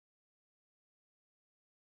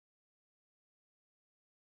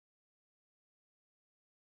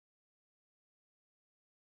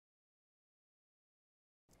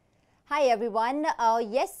Hi everyone.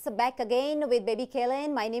 Yes, back again with baby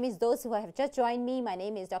Kaylin. My name is those who have just joined me. My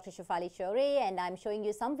name is Dr. Shufali Shore and I'm showing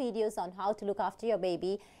you some videos on how to look after your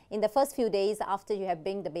baby in the first few days after you have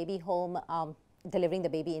bring the baby home, delivering the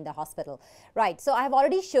baby in the hospital. Right, so I've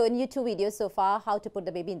already shown you two videos so far, how to put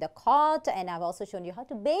the baby in the cot, and I've also shown you how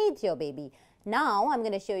to bathe your baby. Now I'm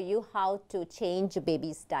going to show you how to change a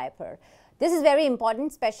baby's diaper. This is very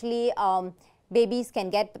important, especially babies can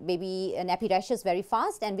get baby nappy rashes very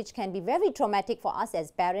fast, and which can be very traumatic for us as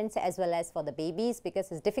parents as well as for the babies, because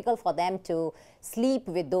it's difficult for them to sleep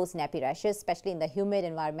with those nappy rashes, especially in the humid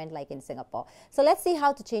environment like in Singapore. So let's see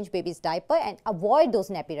how to change baby's diaper and avoid those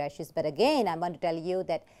nappy rashes. But again, I'm going to tell you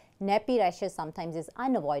that nappy rashes sometimes is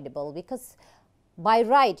unavoidable, because by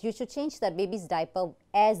right you should change that baby's diaper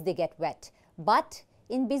as they get wet. But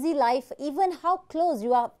in busy life, even how close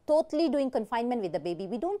you are totally doing confinement with the baby,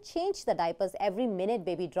 we don't change the diapers every minute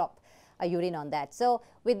baby drop a urine on that. So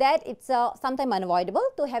with that, it's sometimes unavoidable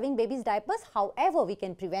to having baby's diapers. However, we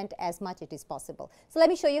can prevent as much it is possible. So let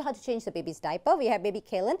me show you how to change the baby's diaper. We have baby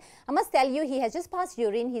Kaylin. I must tell you, he has just passed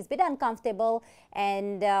urine. He's a bit uncomfortable,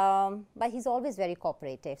 and but he's always very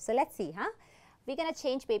cooperative. So let's see, huh? We're going to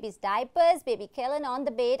change baby's diapers. Baby Kaylin on the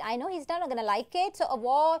bed. I know he's not going to like it, so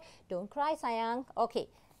avoid. Don't cry, sayang. Okay,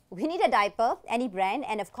 we need a diaper, any brand,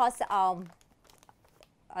 and of course,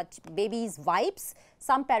 baby's wipes.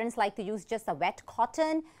 Some parents like to use just a wet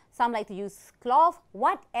cotton. Some like to use cloth.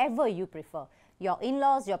 Whatever you prefer. Your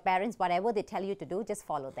in-laws, your parents, whatever they tell you to do, just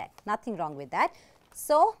follow that. Nothing wrong with that.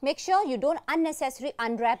 So make sure you don't unnecessarily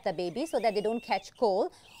unwrap the baby so that they don't catch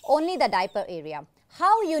cold. Only the diaper area.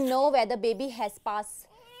 How you know whether baby has passed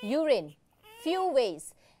urine? Few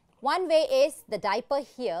ways. One way is the diaper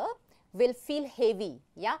here will feel heavy,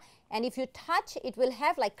 yeah, and if you touch, it will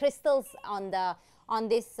have like crystals on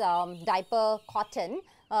this diaper cotton,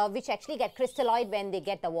 which actually get crystalloid when they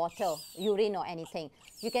get the water, urine or anything.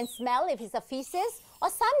 You can smell if it's a feces, or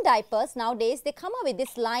some diapers nowadays they come up with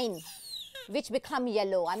this line which become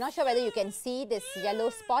yellow. I'm not sure whether you can see this yellow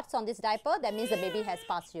spots on this diaper. That means the baby has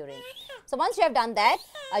passed urine. So once you have done that,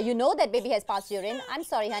 you know that baby has passed urine. I'm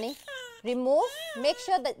sorry, honey. Remove. Make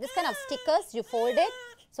sure that this kind of stickers, you fold it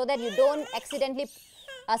so that you don't accidentally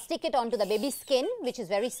stick it onto the baby's skin, which is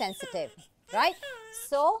very sensitive, right?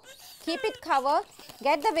 So keep it covered.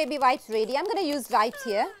 Get the baby wipes ready. I'm going to use wipes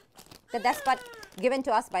here. That's what given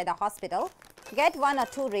to us by the hospital. Get one or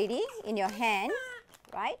two ready in your hand,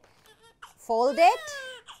 right? Fold it,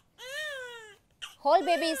 hold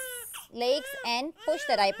baby's legs and push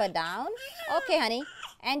the diaper down. Okay, honey.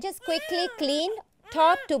 And just quickly clean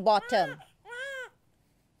top to bottom.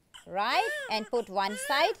 Right? And put one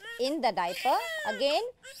side in the diaper. Again,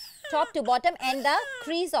 top to bottom and the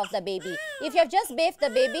crease of the baby. If you have just bathed the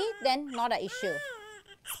baby, then not an issue.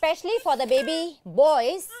 Especially for the baby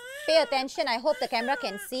boys, pay attention. I hope the camera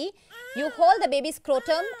can see. You hold the baby's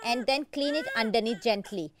scrotum and then clean it underneath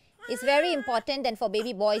gently. It's very important, and for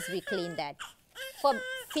baby boys we clean that. For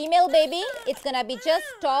female baby, it's going to be just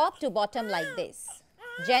top to bottom like this.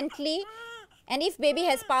 Gently. And if baby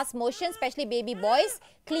has passed motion, especially baby boys,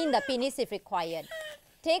 clean the penis if required.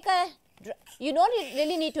 You don't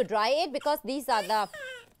really need to dry it, because these are the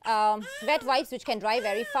wet wipes which can dry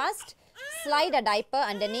very fast. Slide a diaper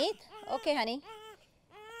underneath. Okay, honey.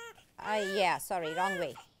 Yeah, sorry, wrong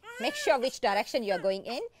way. Make sure which direction you are going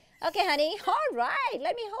in. Okay, honey. All right.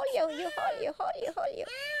 Let me hold you. Hold you.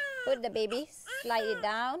 Put the baby. Slide it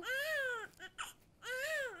down.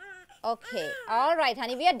 Okay. All right,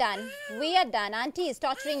 honey. We are done. We are done. Auntie is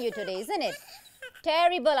torturing you today, isn't it?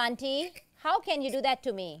 Terrible, Auntie. How can you do that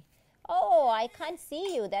to me? Oh, I can't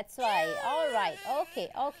see you. That's why. All right.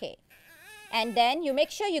 Okay. And then you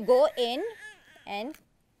make sure you go in and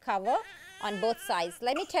cover on both sides.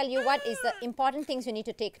 Let me tell you what is the important things you need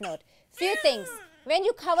to take note. Few things. When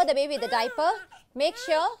you cover the baby with the diaper, make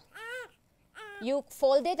sure you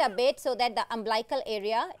fold it a bit so that the umbilical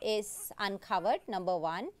area is uncovered, number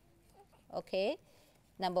one. Okay,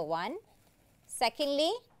 number one.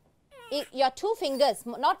 Secondly, your 2 fingers,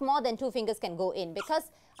 not more than 2 fingers can go in,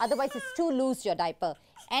 because otherwise it's too loose, your diaper.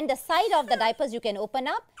 And the side of the diapers you can open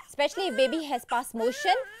up, especially if baby has passed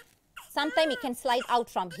motion. Sometimes it can slide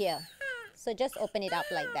out from here. So just open it up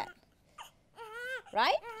like that.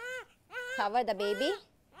 Right? Cover the baby,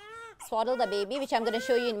 swaddle the baby, which I'm going to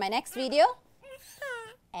show you in my next video.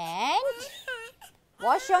 And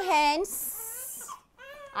wash your hands.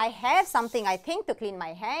 I have something, I think, to clean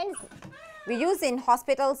my hands. We use in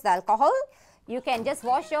hospitals the alcohol. You can just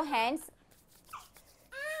wash your hands.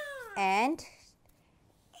 And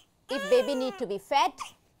if baby need to be fed,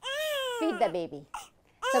 feed the baby.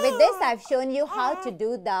 So with this, I've shown you how to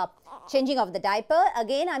do the changing of the diaper.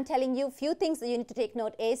 Again, I'm telling you few things that you need to take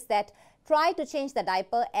note is that try to change the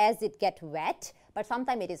diaper as it gets wet, but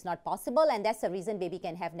sometimes it is not possible, and that's the reason baby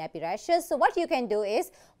can have nappy rashes. So what you can do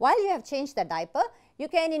is, while you have changed the diaper, you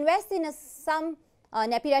can invest in some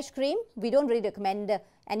nappy rash cream. We don't really recommend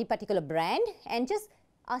any particular brand, and just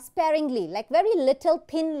sparingly, like very little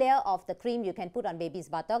thin layer of the cream you can put on baby's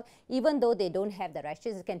buttock. Even though they don't have the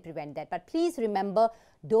rashes, you can prevent that. But please remember,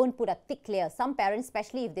 don't put a thick layer. Some parents,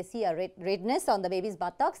 especially if they see a redness on the baby's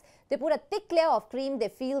buttocks, they put a thick layer of cream. They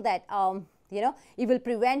feel that you know, it will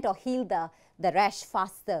prevent or heal the rash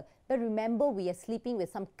faster. But remember, we are sleeping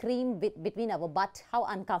with some cream between our butt, how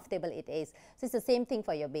uncomfortable it is. So it's the same thing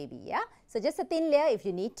for your baby, yeah? So just a thin layer if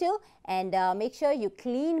you need to, and make sure you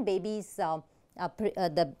clean baby's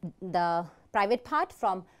the private part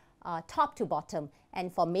from top to bottom.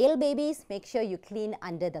 And for male babies, make sure you clean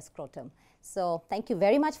under the scrotum. So thank you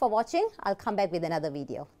very much for watching. I'll come back with another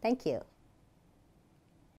video. Thank you.